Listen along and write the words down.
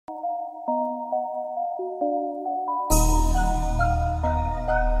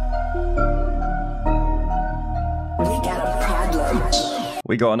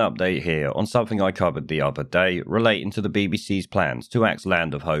We got an update here on something I covered the other day relating to the BBC's plans to axe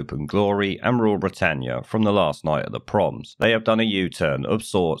Land of Hope and Glory and rule Britannia from the last night of the proms. They have done a U-turn of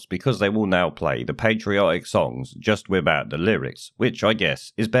sorts because they will now play the patriotic songs just without the lyrics, which I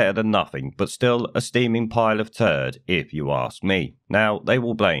guess is better than nothing, but still a steaming pile of turd if you ask me. Now, they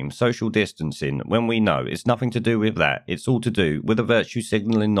will blame social distancing when we know it's nothing to do with that, it's all to do with the virtue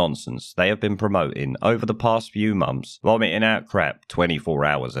signalling nonsense they have been promoting over the past few months, vomiting out crap 24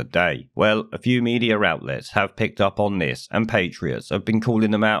 hours a day. Well, a few media outlets have picked up on this, and patriots have been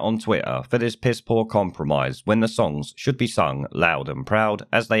calling them out on Twitter for this piss poor compromise when the songs should be sung loud and proud,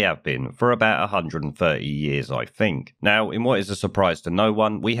 as they have been for about 130 years I think. Now, in what is a surprise to no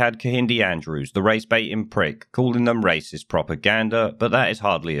one, we had Kahindi Andrews, the race baiting prick, calling them racist propaganda, but that is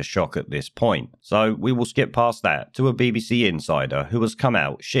hardly a shock at this point. So we will skip past that to a BBC insider who has come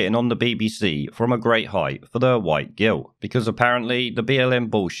out shitting on the BBC from a great height for their white guilt, because apparently the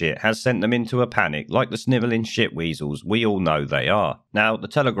BLM bullshit has sent them into a panic like the snivelling shitweasels we all know they are. Now, the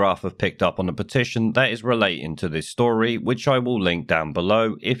Telegraph have picked up on a petition that is relating to this story, which I will link down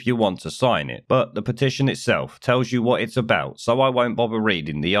below if you want to sign it, but the petition itself tells you what it's about, so I won't bother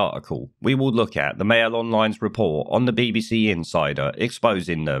reading the article. We will look at the Mail Online's report on the BBC insider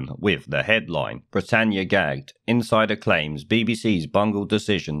exposing them with the headline, Britannia gagged. Insider claims BBC's bungled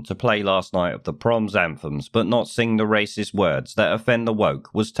decision to play last night of the proms anthems but not sing the racist words that offend the woke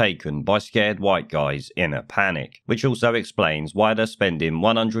was taken by scared white guys in a panic, which also explains why they're spending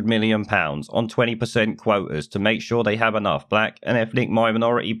 £100 million on 20% quotas to make sure they have enough black and ethnic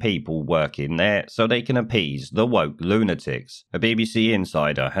minority people working there so they can appease the woke lunatics. A BBC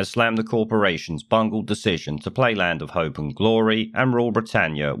insider has slammed the corporation's bungled decision to play Land of Hope and Glory and rule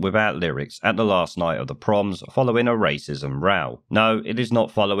Britannia without lyrics at the last night of the proms following a racism row. No, it is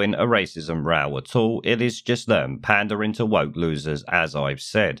not following a racism row at all, it is just them pandering to woke losers, as I've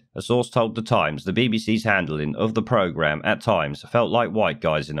said. A source told The Times the BBC's handling of the programme at times felt like white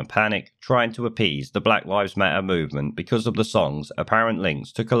guys in a panic, trying to appease the Black Lives Matter movement because of the song's apparent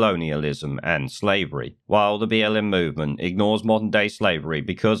links to colonialism and slavery, while the BLM movement ignores modern day slavery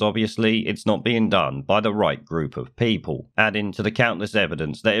because obviously it's not being done by the right group of people, adding to the countless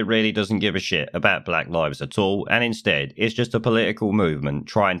evidence that it really doesn't give a shit about black lives at all, and instead it's just a political movement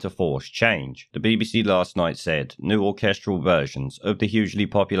trying to force change. The BBC last night said new orchestral versions of the hugely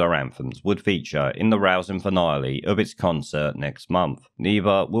popular anthems would feature in the rousing finale of its concert next month.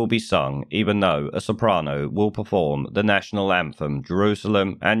 Neither will be sung, even though a soprano will perform the national anthem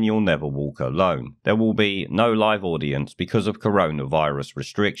Jerusalem and You'll Never Walk Alone. There will be no live audience because of coronavirus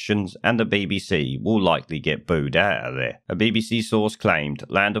restrictions, and the BBC will likely get booed out of there. A BBC source claimed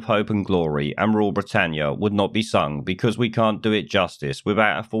Land of Hope and Glory and Rule Britannia would not be sung because we can't do it justice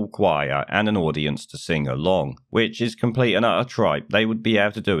without a full choir and an audience to sing along, which is complete and utter tripe. They would be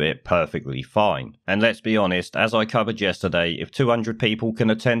able to do it perfectly fine. And let's be honest, as I covered yesterday, if 200 people can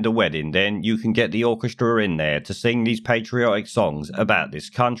attend a wedding, then you can get the orchestra in there to sing these patriotic songs about this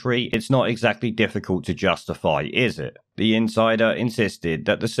country. It's not exactly difficult to justify, is it? The insider insisted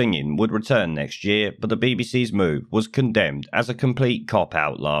that the singing would return next year, but the BBC's move was condemned as a complete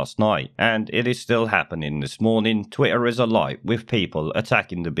cop-out last night, and it is still happening this morning. Twitter is alight with people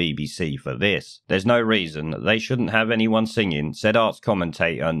attacking the BBC for this. There's no reason they shouldn't have anyone singing, said arts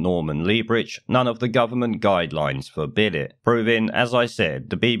commentator Norman Liebrich. None of the government guidelines forbid it, proving, as I said,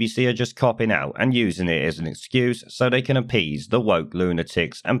 the BBC are just copping out and using it as an excuse so they can appease the woke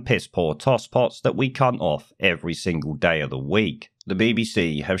lunatics and piss-poor tosspots that we cunt off every single day of the week. The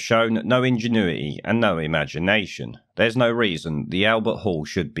BBC have shown no ingenuity and no imagination. There's no reason the Albert Hall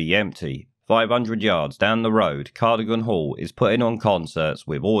should be empty. 500 yards down the road, Cardigan Hall is putting on concerts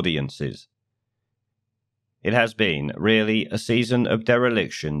with audiences. It has been, really, a season of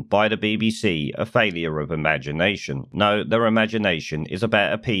dereliction by the BBC, a failure of imagination. No, their imagination is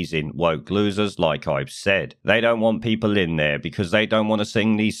about appeasing woke losers, like I've said. They don't want people in there because they don't want to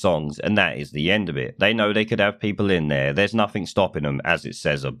sing these songs, and that is the end of it. They know they could have people in there, there's nothing stopping them, as it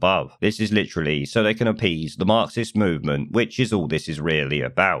says above. This is literally so they can appease the Marxist movement, which is all this is really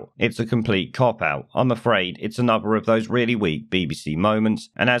about. It's a complete cop-out. I'm afraid it's another of those really weak BBC moments,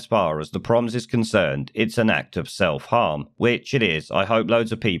 and as far as the proms is concerned, it's an act of self-harm, which it is. I hope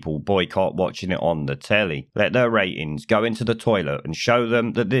loads of people boycott watching it on the telly. Let their ratings go into the toilet and show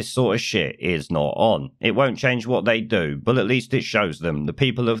them that this sort of shit is not on. It won't change what they do, but at least it shows them the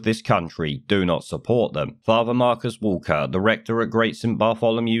people of this country do not support them. Father Marcus Walker, the rector at Great St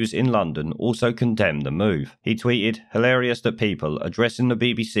Bartholomew's in London, also condemned the move. He tweeted, "Hilarious that people addressing the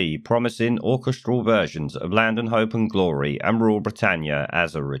BBC promising orchestral versions of Land and Hope and Glory and Rule Britannia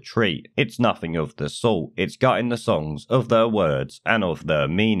as a retreat. It's nothing of the sort. it's gutting the songs of their words and of their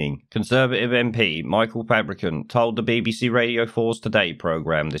meaning. Conservative MP Michael Fabricant told the BBC Radio 4's Today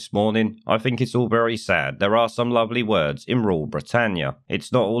programme this morning, "I think it's all very sad. There are some lovely words in Rule Britannia.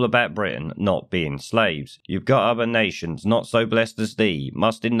 It's not all about Britain not being slaves. You've got other nations not so blessed as thee,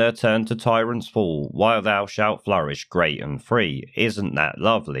 must in their turn to tyrants fall, while thou shalt flourish great and free. Isn't that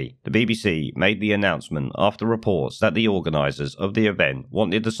lovely?" The BBC made the announcement after reports that the organisers of the event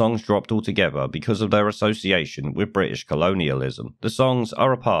wanted the songs dropped altogether because of their association with British colonialism. The songs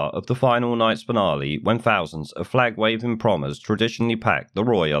are a part of the final night's finale when thousands of flag-waving promers traditionally pack the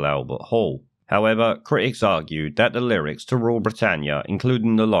Royal Albert Hall. However, critics argued that the lyrics to Rule Britannia,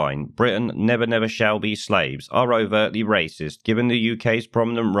 including the line, "Britain never never shall be slaves," are overtly racist given the UK's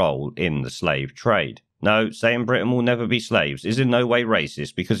prominent role in the slave trade. No, saying Britain will never be slaves is in no way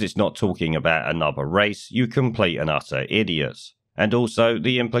racist because it's not talking about another race, you complete and utter idiots. And also,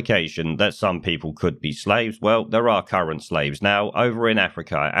 the implication that some people could be slaves, well, there are current slaves now over in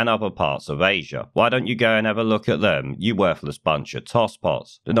Africa and other parts of Asia. Why don't you go and have a look at them, you worthless bunch of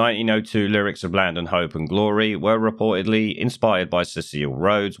tosspots? The 1902 lyrics of Land and Hope and Glory were reportedly inspired by Cecil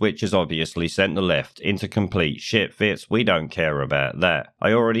Rhodes, which has obviously sent the left into complete shitfits. We don't care about that.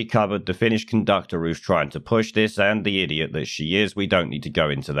 I already covered the Finnish conductor who's trying to push this and the idiot that she is. We don't need to go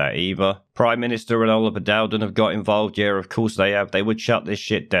into that either. Prime Minister and Oliver Dowden have got involved. Yeah, of course they have. They would shut this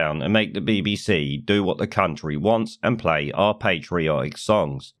shit down and make the BBC do what the country wants and play our patriotic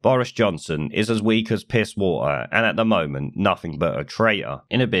songs. Boris Johnson is as weak as piss water and at the moment nothing but a traitor.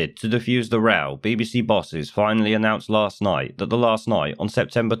 In a bid to defuse the row, BBC bosses finally announced last night that the last night on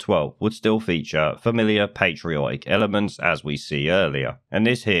September 12th would still feature familiar patriotic elements as we see earlier. And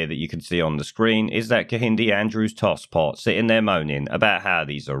this here that you can see on the screen is that Kahindi Andrews tosspot sitting there moaning about how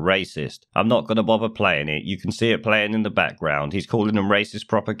these are racist. I'm not going to bother playing it. You can see it playing in the background. He's calling them racist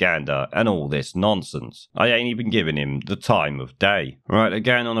propaganda and all this nonsense. I ain't even giving him the time of day. Right, they're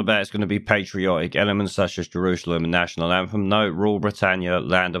going on about it's going to be patriotic elements such as Jerusalem and National Anthem. No, Rule Britannia,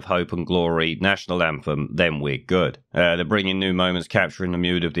 Land of Hope and Glory, National Anthem, then we're good. They're bringing new moments capturing the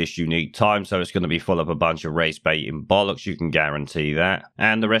mood of this unique time, so it's going to be full of a bunch of race-baiting bollocks, you can guarantee that.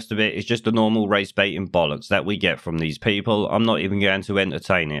 And the rest of it is just the normal race-baiting bollocks that we get from these people. I'm not even going to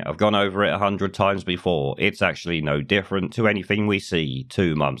entertain it. I've gone over it 100 times before. It's actually no different to anything we see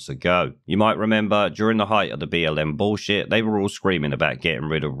 2 months ago. You might remember during the height of the BLM bullshit, they were all screaming about getting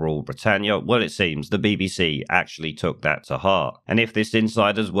rid of Rule Britannia. Well, it seems the BBC actually took that to heart. And if this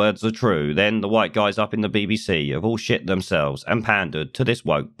insider's words are true, then the white guys up in the BBC have all shit themselves and pandered to this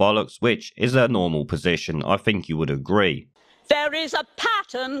woke bollocks, which is their normal position. I think you would agree. There is a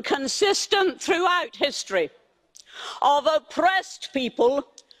pattern consistent throughout history of oppressed people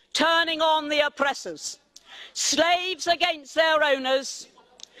turning on the oppressors, slaves against their owners,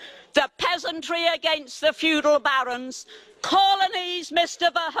 the peasantry against the feudal barons, colonies,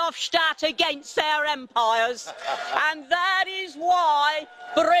 Mr. Verhofstadt, against their empires, and that is why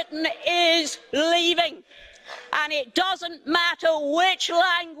Britain is leaving. And it doesn't matter which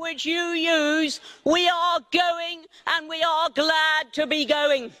language you use, we are going and we are glad to be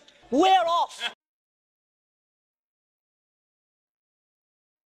going. We're off.